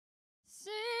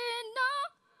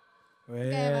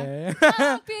Okay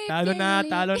Talo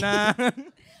na.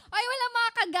 Ay, wala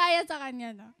makakagaya sa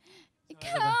kanya, no?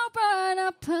 Ikaw pa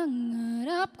na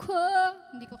pangarap ko.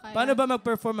 Hindi ko kaya. Paano ba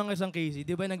mag-perform ang isang Casey?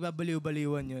 Di ba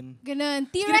nagbabaliw-baliwan yun?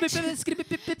 Ganun. T-Rex.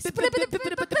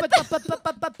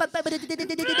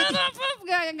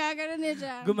 Gaganon niya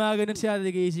siya. Gumaganon si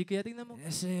Ate Casey. Kaya tingnan mo.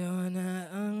 Sa'yo na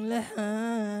ang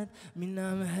lahat.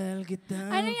 Minamahal kita.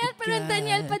 Ano yan? Parang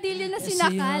Daniel Padilla na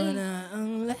sinakal. Sa'yo na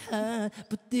ang lahat.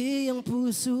 Pati ang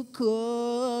puso ko.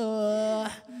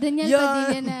 Daniel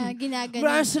Padilla na ginaganon.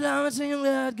 Maraming salamat sa inyong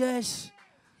lahat, guys.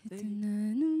 Ito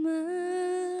na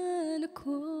naman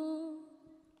ako.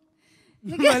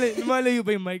 Lumalayo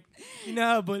ba yung mic?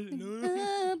 Hinahabol.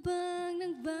 Habang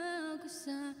nagbago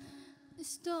sa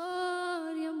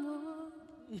istorya mo.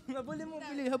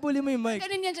 Habulin mo yung mic.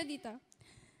 Ganun yan siya dito.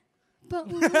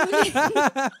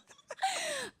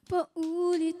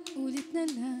 Paulit-ulit na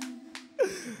lang.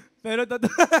 Pero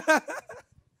totoo.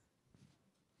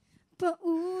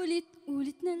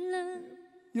 Paulit-ulit na lang.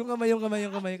 Yung kamay. You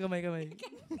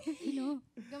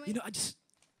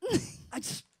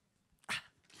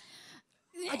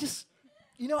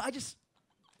know, I just,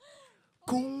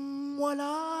 kung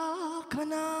wala ka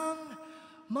nang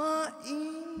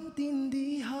maintindihan.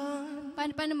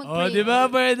 Paano mag-pray? Oh, di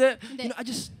ba pwede? Hindi. You know, I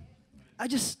just.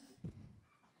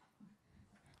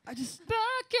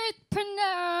 Bakit pa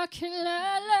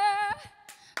nakilala?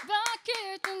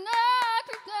 Bakit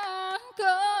nakakita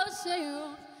ko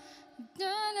sa'yo?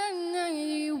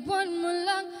 Iwan mo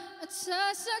lang at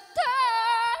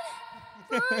sasaktan.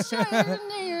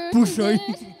 Pusay.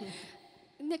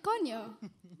 Hindi, konyo.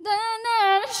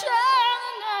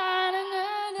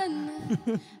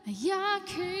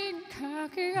 Ayakin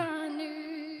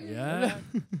kakayanin. Yeah.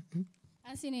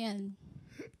 Sino yan?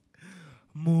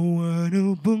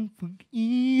 Ano bang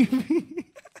pag-ibig?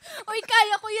 Uy,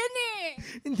 kaya ko yan eh.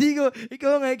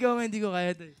 Ikaw nga, hindi ko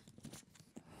kaya ito.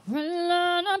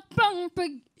 Wala na pang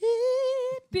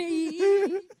pag-ibig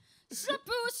sa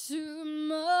puso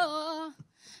mo.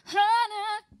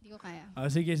 Hindi ko kaya. Oh,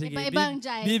 sige. Iba-ibang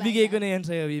jive. Bibigay ko na yan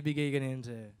sa'yo.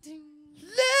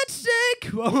 Let's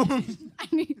take home.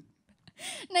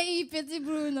 Naipit si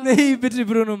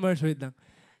Bruno Mars. Wait lang.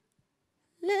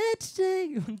 Let's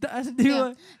take... Taas, di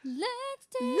ba?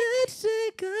 Let's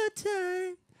take our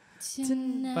time.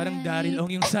 tonight. Parang Daryl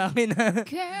Ong yung sa akin, ha?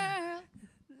 Girl.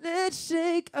 Let's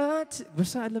take our time.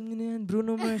 Basta alam niyo na yan,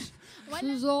 Bruno Mars.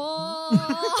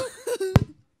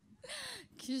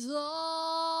 Cause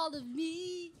all of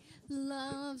me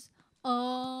loves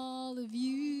all of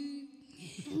you.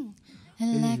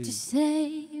 I like to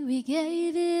say we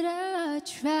gave it a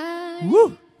try.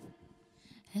 Woo!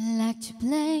 I like to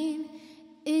blame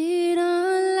it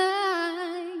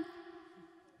online.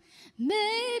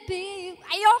 Maybe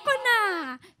ayoko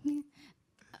na.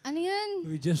 Ano yan?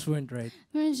 We just weren't right.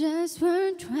 We just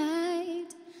weren't right.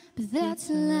 But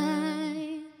that's a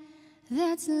lie.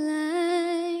 That's a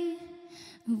lie.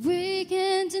 We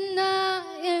can't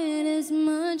deny it as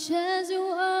much as we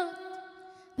want.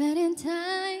 But in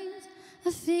times,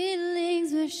 our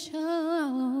feelings will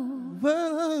show.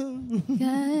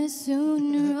 Cause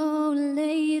sooner or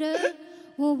later,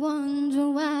 we'll wonder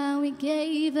why we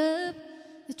gave up.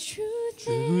 The truth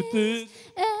is,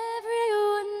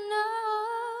 everyone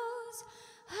knows.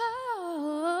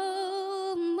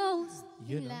 Almost.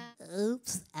 You know.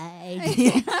 Oops,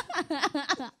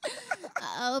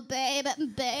 oh, baby.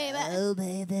 Oh,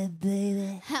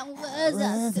 baby. How was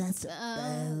I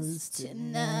supposed to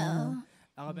know?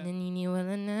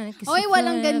 Naniniwala na kasi Oy,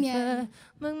 walang ganyan.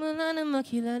 Magmula na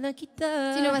makilala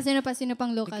kita. Sino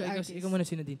pang local artist? Ikaw muna,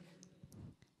 sino din?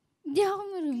 Hindi ako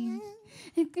marunong.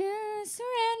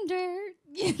 Surrender.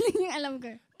 Yan lang yung alam ko.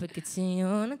 Pagkat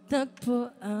sa'yo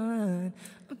natagpuan ang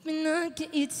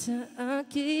pinagkait sa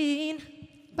akin.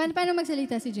 Paano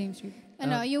magsalita si James Reid?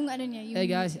 Yung ano niya? Yung Hey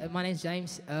guys, my name's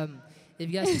James. If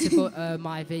you guys can support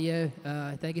my video,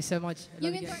 thank you so much. I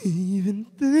love you guys. Even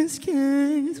the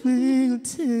skies will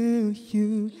tell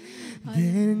you that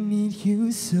I need you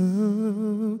so.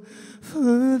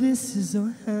 For this is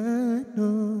all I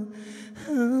know.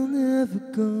 I'll never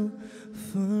go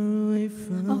far away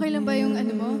from you. Okay lang ba yung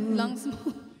ano mo? Lungs mo?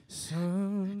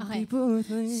 Some Okay. people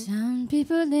think Some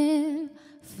people live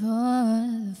for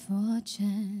the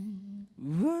fortune.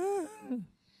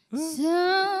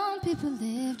 Some people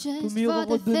live just Pumiyok for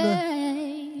ako the dun, ah.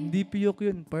 fame. Hindi piyok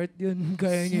yun. Part yun.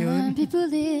 Kaya niya yun. Some people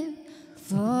live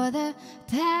for the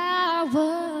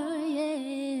power,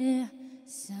 yeah.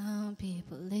 Some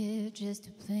people live just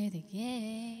to play the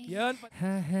game. Yan.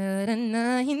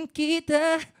 Haharanahin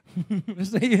kita.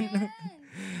 Basta yun.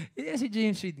 Yan si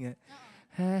James Reid nga.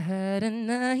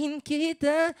 Haharanahin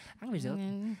kita. Ang result?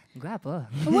 Gwapo.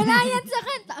 Wala yan sa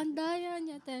kanta. Ang daya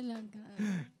niya talaga.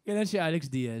 Kailan si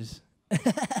Alex Diaz?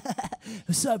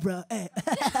 What's up, bro? Eh.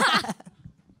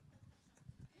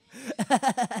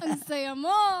 Ang saya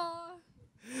mo.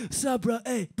 What's up, bro?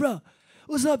 Hey, bro.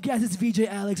 What's up, guys? It's VJ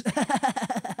Alex.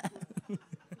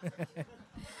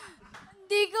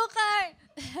 Hindi ko kaya.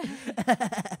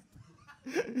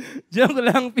 Joke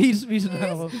lang. Peace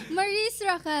na ako. Maurice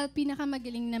Racal,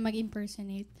 pinakamagaling na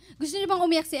mag-impersonate. Gusto niyo bang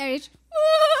umiyak si Erich?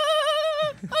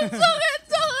 Ang sakit!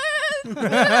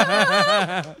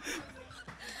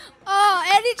 Oh,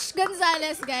 Erich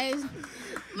Gonzalez, guys.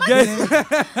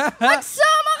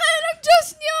 Magsama kayo ng Diyos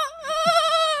niyo!